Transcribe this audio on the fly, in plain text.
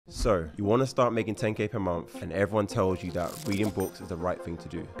So, you want to start making 10k per month and everyone tells you that reading books is the right thing to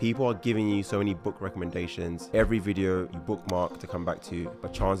do. People are giving you so many book recommendations, every video you bookmark to come back to,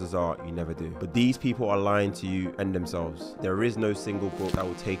 but chances are you never do. But these people are lying to you and themselves. There is no single book that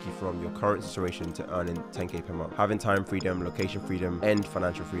will take you from your current situation to earning 10k per month, having time freedom, location freedom, and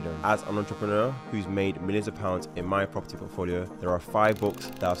financial freedom. As an entrepreneur who's made millions of pounds in my property portfolio, there are 5 books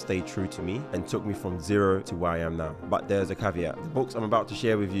that have stayed true to me and took me from zero to where I am now. But there's a caveat. The books I'm about to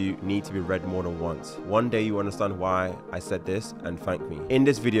share with you need to be read more than once. One day you understand why I said this and thank me. In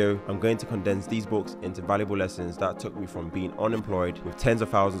this video, I'm going to condense these books into valuable lessons that took me from being unemployed with tens of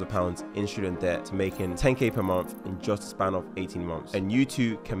thousands of pounds in student debt to making 10k per month in just a span of 18 months. And you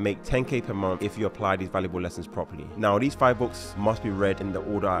too can make 10k per month if you apply these valuable lessons properly. Now, these 5 books must be read in the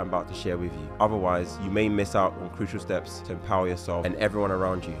order I'm about to share with you. Otherwise, you may miss out on crucial steps to empower yourself and everyone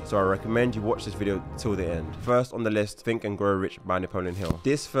around you. So I recommend you watch this video till the end. First on the list, Think and Grow Rich by Napoleon Hill.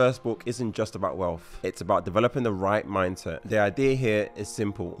 This first book isn't just about wealth. It's about developing the right mindset. The idea here is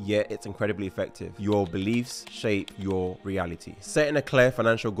simple, yet it's incredibly effective. Your beliefs shape your reality. Setting a clear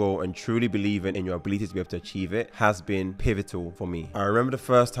financial goal and truly believing in your ability to be able to achieve it has been pivotal for me. I remember the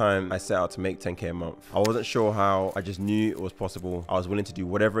first time I set out to make 10k a month. I wasn't sure how, I just knew it was possible. I was willing to do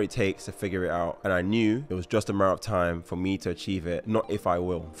whatever it takes to figure it out. And I knew it was just a matter of time for me to achieve it, not if I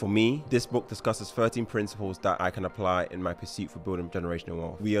will. For me, this book discusses 13 principles that I can apply in my pursuit for building generational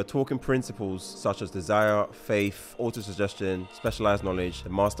wealth. We are talking principles such as desire, faith, auto-suggestion, specialized knowledge, the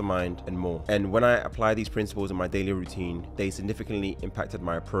mastermind, and more. And when I apply these principles in my daily routine, they significantly impacted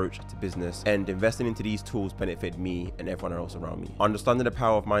my approach to business, and investing into these tools benefited me and everyone else around me. Understanding the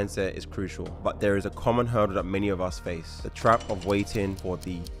power of mindset is crucial, but there is a common hurdle that many of us face: the trap of waiting for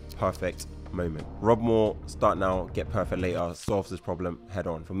the perfect moment. Rob Moore, Start Now, Get Perfect Later, solves this problem head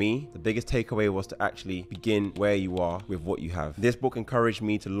on. For me, the biggest takeaway was to actually begin where you are with what you have. This book encouraged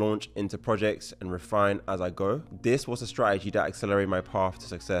me to launch into projects and refine as I go. This was a strategy that accelerated my path to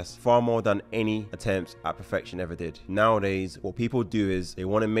success far more than any attempt at perfection ever did. Nowadays, what people do is they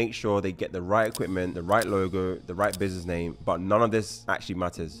want to make sure they get the right equipment, the right logo, the right business name, but none of this actually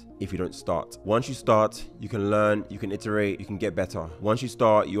matters if you don't start. Once you start, you can learn, you can iterate, you can get better. Once you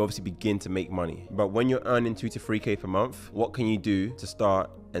start, you obviously begin to make money. But when you're earning 2 to 3k per month, what can you do to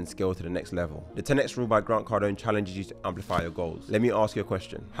start and scale to the next level? The 10x rule by Grant Cardone challenges you to amplify your goals. Let me ask you a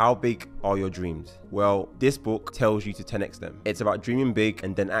question. How big are your dreams? Well, this book tells you to 10x them. It's about dreaming big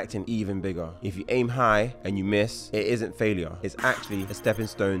and then acting even bigger. If you aim high and you miss, it isn't failure. It's actually a stepping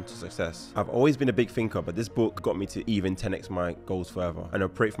stone to success. I've always been a big thinker, but this book got me to even 10x my goals further and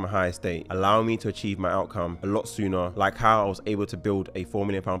operate from a higher state, allowing me to achieve my outcome a lot sooner, like how I was able to build a £4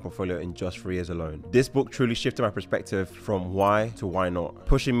 million portfolio in just 3 years alone. This book truly shifted my perspective from why to why not,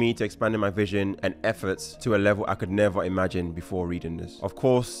 pushing me to expanding my vision and efforts to a level I could never imagine before reading this. Of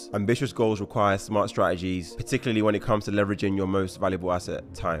course, ambitious goals require smart strategies, particularly when it comes to leveraging your most valuable asset,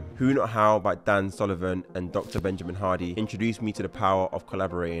 time. Who Not How by Dan Sullivan and Dr. Benjamin Hardy introduced me to the power of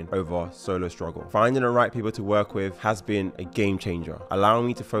collaborating over solo struggle. Finding the right people to work with has been a game changer, allowing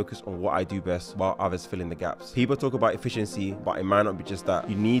me to focus on what I do best while others fill in the gaps. People talk about efficiency, but it might not be just that.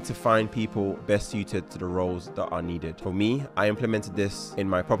 You need to find people best suited to the roles that are needed. For me, I implemented this in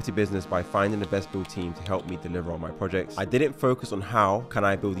my property business by finding the best build team to help me deliver on my projects. I didn't focus on how can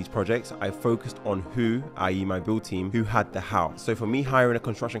I build these projects, I focused on who, i.e. my build team, who had the how. So for me, hiring a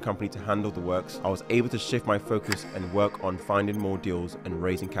construction company to handle the works, I was able to shift my focus and work on finding more deals and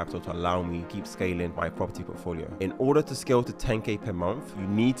raising capital to allow me to keep scaling my property portfolio. In order to scale to 10k per month, you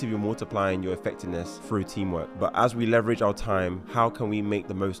need to be multiplying your effectiveness through teamwork. But as we leverage our time, how can we make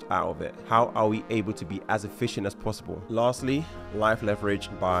the most out of it? How are we able to be as efficient as possible? Lastly, Life Leverage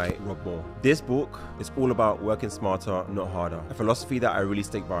by Rob Moore. This book is all about working smarter, not harder, a philosophy that I really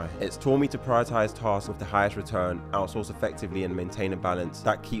stick by. It's taught me to prioritize tasks with the highest return, outsource effectively, and maintain a balance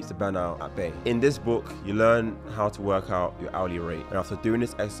that keeps the burnout at bay. In this book, you learn how to work out your hourly rate, and after doing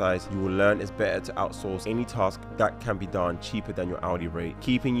this exercise, you will learn it's better to outsource any task that can be done cheaper than your hourly rate,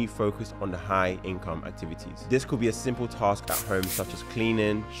 keeping you focused on the high income activities. This could be a simple task at home such as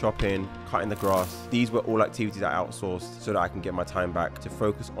cleaning, shopping, cutting the grass. These were all activities I outsourced so that I can get my time back to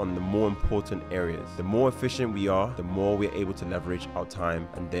focus on the more important areas. The more efficient we are, the more we're able to leverage our time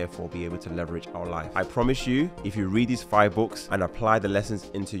and therefore be able to leverage our life. I promise you, if you read these 5 books and apply the lessons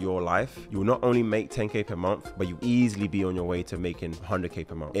into your life, you will not only make 10k per month, but you easily be on your way to making 100k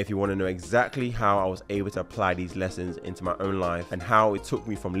per month. If you want to know exactly how I was able to apply these lessons into my own life and how it took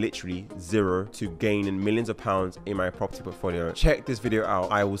me from literally zero to gaining millions of pounds in my property portfolio, check this video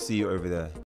out. I will see you over there.